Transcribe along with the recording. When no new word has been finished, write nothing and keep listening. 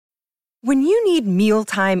When you need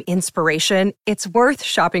mealtime inspiration, it's worth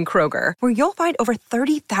shopping Kroger, where you'll find over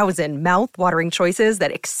 30,000 mouth-watering choices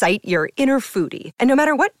that excite your inner foodie. And no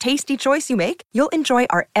matter what tasty choice you make, you'll enjoy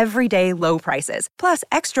our everyday low prices, plus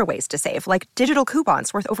extra ways to save, like digital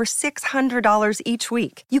coupons worth over $600 each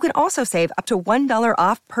week. You can also save up to $1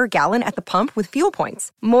 off per gallon at the pump with fuel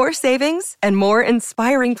points. More savings and more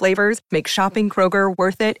inspiring flavors make shopping Kroger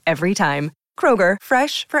worth it every time. Kroger,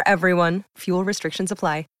 fresh for everyone. Fuel restrictions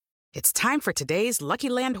apply. It's time for today's Lucky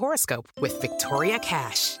Land horoscope with Victoria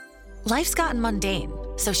Cash. Life's gotten mundane,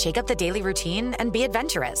 so shake up the daily routine and be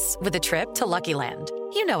adventurous with a trip to Lucky Land.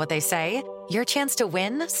 You know what they say, your chance to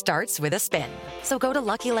win starts with a spin. So go to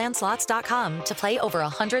LuckyLandSlots.com to play over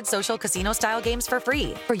 100 social casino-style games for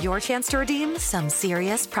free for your chance to redeem some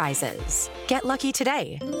serious prizes. Get lucky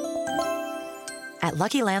today at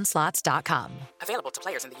LuckyLandSlots.com. Available to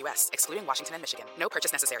players in the U.S., excluding Washington and Michigan. No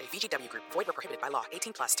purchase necessary. VGW Group. Void where prohibited by law.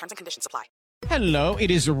 18+. Terms and conditions apply. Hello,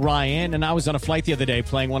 it is Ryan, and I was on a flight the other day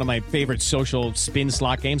playing one of my favorite social spin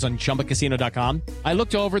slot games on ChumbaCasino.com. I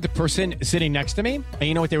looked over at the person sitting next to me, and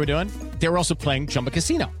you know what they were doing? They were also playing Chumba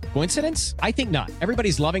Casino. Coincidence? I think not.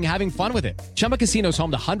 Everybody's loving having fun with it. Chumba Casino is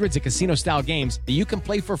home to hundreds of casino-style games that you can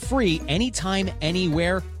play for free anytime,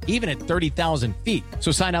 anywhere, even at 30,000 feet.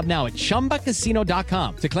 So sign up now at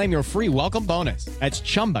ChumbaCasino.com to claim your free welcome bonus. That's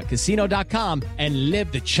ChumbaCasino.com and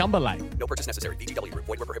live the Chumba life. No purchase necessary. VGW Group.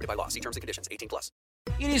 Void where prohibited by law. See terms and conditions. 18+.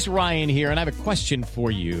 It is Ryan here, and I have a question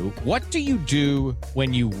for you. What do you do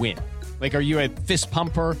when you win? Like, are you a fist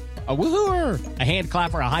pumper, a woohooer, a hand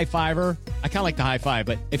clapper, a high fiver? I kind of like the high five,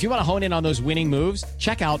 but if you want to hone in on those winning moves,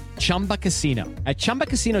 check out Chumba Casino. At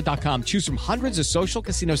ChumbaCasino.com, choose from hundreds of social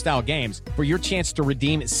casino-style games for your chance to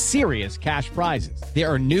redeem serious cash prizes.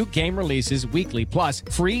 There are new game releases weekly, plus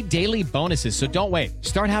free daily bonuses, so don't wait.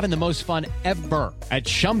 Start having the most fun ever at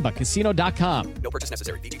ChumbaCasino.com. No purchase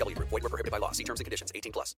necessary. VGW Group. Void where prohibited by law. See terms and conditions.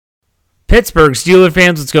 18+. Pittsburgh Steelers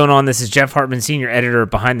fans, what's going on? This is Jeff Hartman, senior editor of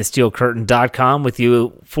BehindTheSteelCurtain.com, with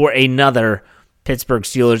you for another Pittsburgh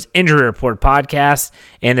Steelers Injury Report podcast.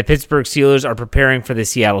 And the Pittsburgh Steelers are preparing for the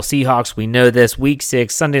Seattle Seahawks. We know this. Week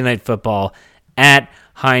 6, Sunday Night Football at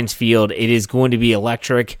Heinz Field. It is going to be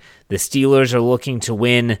electric. The Steelers are looking to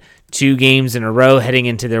win 2 games in a row heading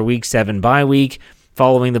into their Week 7 bye week.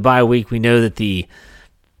 Following the bye week, we know that the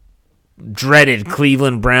dreaded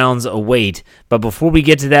Cleveland Browns await. But before we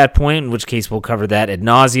get to that point, in which case we'll cover that ad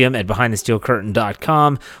nauseum at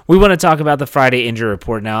BehindTheSteelCurtain.com, we want to talk about the Friday Injury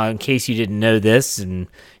Report. Now, in case you didn't know this and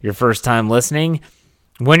your first time listening,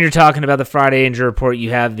 when you're talking about the Friday Injury Report,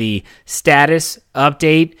 you have the status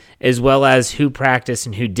update as well as who practiced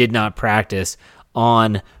and who did not practice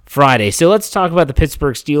on Friday. So let's talk about the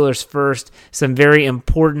Pittsburgh Steelers first. Some very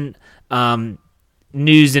important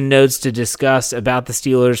news and notes to discuss about the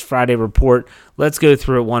Steelers' Friday report. Let's go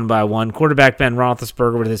through it one by one. Quarterback Ben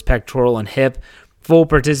Roethlisberger with his pectoral and hip, full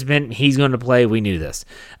participant. He's going to play. We knew this.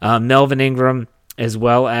 Melvin Ingram as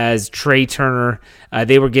well as Trey Turner.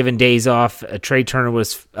 They were given days off. Trey Turner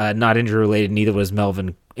was not injury-related. Neither was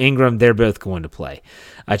Melvin Ingram. They're both going to play.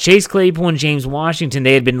 Chase Claypool and James Washington,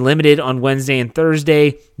 they had been limited on Wednesday and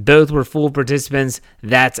Thursday. Both were full participants.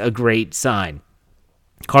 That's a great sign.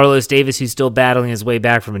 Carlos Davis, who's still battling his way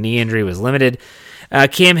back from a knee injury, was limited.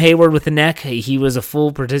 Cam Hayward with the neck, he was a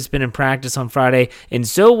full participant in practice on Friday, and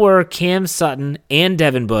so were Cam Sutton and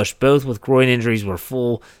Devin Bush, both with groin injuries, were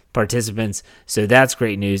full participants, so that's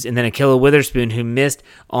great news. And then Ahkello Witherspoon, who missed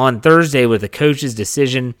on Thursday with a coach's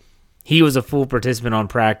decision, he was a full participant on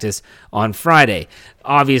practice on Friday.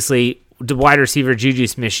 Obviously, the wide receiver Juju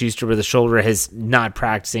Smith-Schuster with a shoulder is not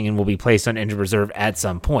practicing and will be placed on injured reserve at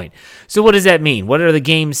some point. So what does that mean? What are the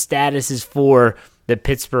game statuses for the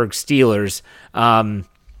Pittsburgh Steelers? Wide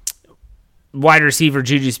receiver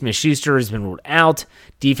Juju Smith-Schuster has been ruled out.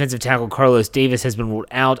 Defensive tackle Carlos Davis has been ruled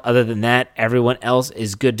out. Other than that, everyone else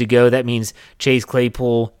is good to go. That means Chase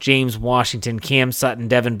Claypool, James Washington, Cam Sutton,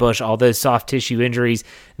 Devin Bush, all those soft tissue injuries,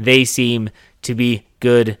 they seem to be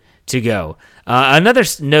good to go. Another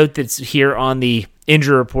note that's here on the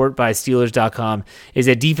injury report by Steelers.com is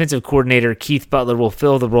that defensive coordinator Keith Butler will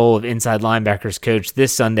fill the role of inside linebackers coach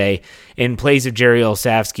this Sunday in place of Jerry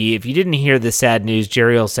Olszewski. If you didn't hear the sad news,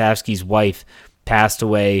 Jerry Olszewski's wife passed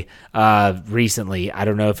away recently. I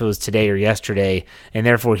don't know if it was today or yesterday, and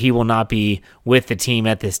therefore he will not be with the team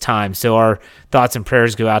at this time. So our thoughts and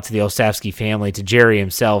prayers go out to the Olszewski family, to Jerry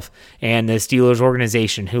himself, and the Steelers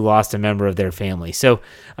organization who lost a member of their family. So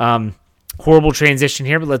Horrible transition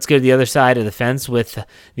here, but let's go to the other side of the fence with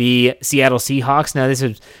the Seattle Seahawks. Now, this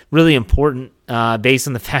is really important based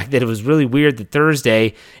on the fact that it was really weird that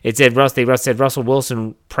Thursday they said Russell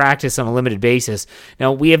Wilson practiced on a limited basis.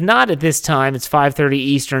 Now, we have not at this time, it's 5:30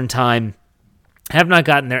 Eastern time, have not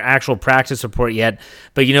gotten their actual practice report yet,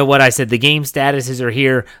 but you know what? I said the game statuses are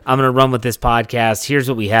here. I'm going to run with this podcast. Here's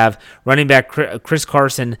what we have. Running back Chris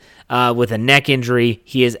Carson with a neck injury.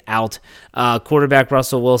 He is out. Quarterback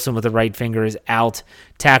Russell Wilson with a right finger is out.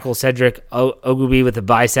 Tackle Cedric Ogbuehi with the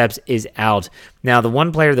biceps is out. Now, the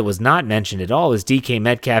one player that was not mentioned at all is DK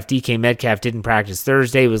Metcalf. DK Metcalf didn't practice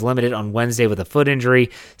Thursday, was limited on Wednesday with a foot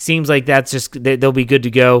injury. Seems like they'll be good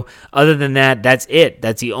to go. Other than that, that's it.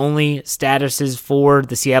 That's the only statuses for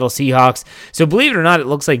the Seattle Seahawks. So believe it or not, it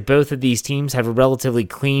looks like both of these teams have a relatively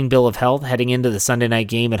clean bill of health heading into the Sunday night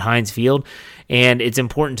game at Heinz Field. And it's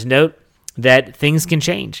important to note that things can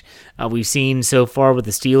change. We've seen so far with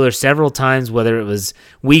the Steelers several times, whether it was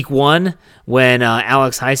week 1 when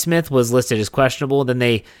Alex Highsmith was listed as questionable, then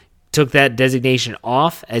they took that designation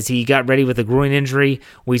off as he got ready with a groin injury.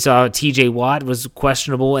 We saw TJ Watt was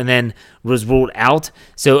questionable and then was ruled out.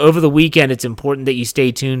 So over the weekend, it's important that you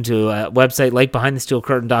stay tuned to a website like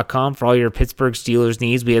BehindTheSteelCurtain.com for all your Pittsburgh Steelers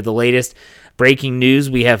needs. We have the latest breaking news.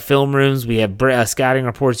 We have film rooms. We have scouting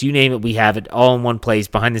reports. You name it, we have it all in one place,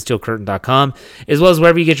 BehindTheSteelCurtain.com, as well as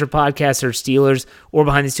wherever you get your podcasts, search Steelers or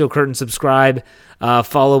Behind the Steel Curtain. Subscribe,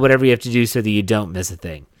 follow, whatever you have to do so that you don't miss a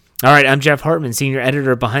thing. All right, I'm Jeff Hartman, senior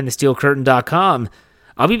editor of BehindTheSteelCurtain.com.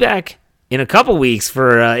 I'll be back in a couple weeks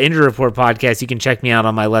for Injury Report podcast. You can check me out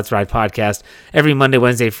on my Let's Ride podcast every Monday,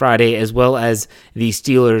 Wednesday, Friday, as well as the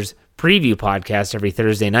Steelers preview podcast every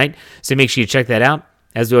Thursday night. So make sure you check that out.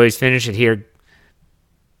 As we always finish it here,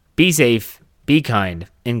 be safe, be kind,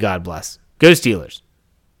 and God bless. Go Steelers.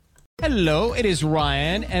 Hello, it is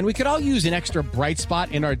Ryan, and we could all use an extra bright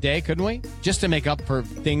spot in our day, couldn't we? Just to make up for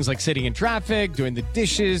things like sitting in traffic, doing the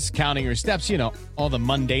dishes, counting your steps, all the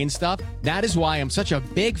mundane stuff. That is why I'm such a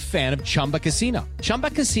big fan of Chumba Casino. Chumba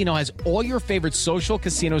Casino has all your favorite social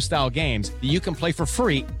casino-style games that you can play for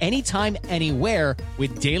free anytime, anywhere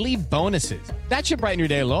with daily bonuses. That should brighten your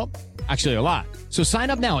day a little. Actually, a lot. So sign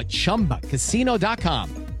up now at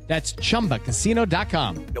ChumbaCasino.com. That's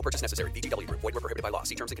ChumbaCasino.com. No purchase necessary. VGW Group. Void where prohibited by law.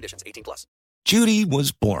 See terms and conditions. 18+. Judy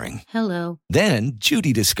was boring. Hello. Then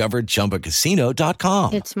Judy discovered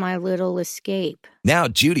ChumbaCasino.com. It's my little escape. Now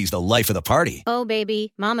Judy's the life of the party. Oh,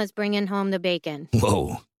 baby, mama's bringing home the bacon.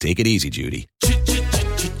 Whoa, take it easy, Judy.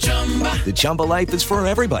 The Chumba life is for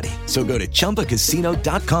everybody. So go to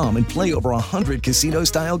ChumbaCasino.com and play over 100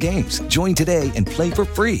 casino-style games. Join today and play for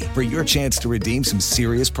free for your chance to redeem some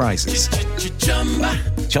serious prizes.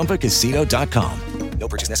 ChumbaCasino.com. No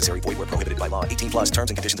purchase necessary. Void where prohibited by law. 18+.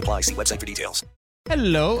 Terms and conditions apply. See website for details.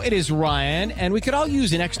 Hello, it is Ryan, and we could all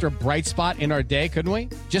use an extra bright spot in our day, couldn't we?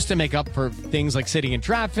 Just to make up for things like sitting in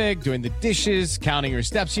traffic, doing the dishes, counting your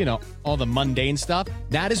steps, all the mundane stuff.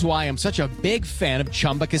 That is why I'm such a big fan of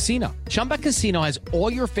Chumba Casino. Chumba Casino has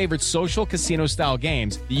all your favorite social casino-style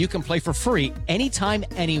games that you can play for free anytime,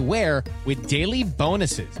 anywhere with daily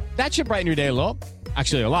bonuses. That should brighten your day a little.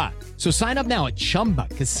 Actually, a lot. So sign up now at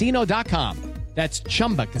ChumbaCasino.com. That's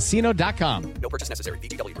ChumbaCasino.com. No purchase necessary.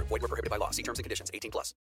 VGW Group. Void where prohibited by law. See terms and conditions.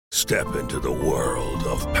 18+. Step into the world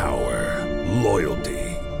of power, loyalty,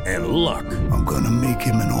 and luck. I'm gonna make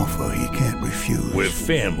him an offer he can't refuse. With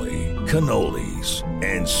family, cannolis,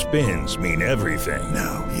 and spins mean everything.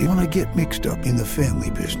 Now, you wanna get mixed up in the family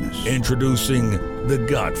business. Introducing The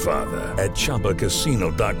Godfather at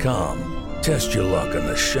ChumbaCasino.com. Test your luck in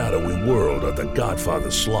the shadowy world of The Godfather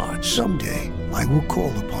slot. Someday, I will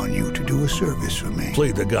call upon you to do a service for me.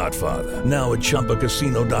 Play The Godfather, now at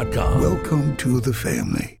ChumbaCasino.com. Welcome to the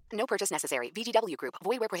family. No purchase necessary. VGW Group.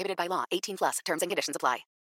 Void where prohibited by law. 18+. Terms and conditions apply.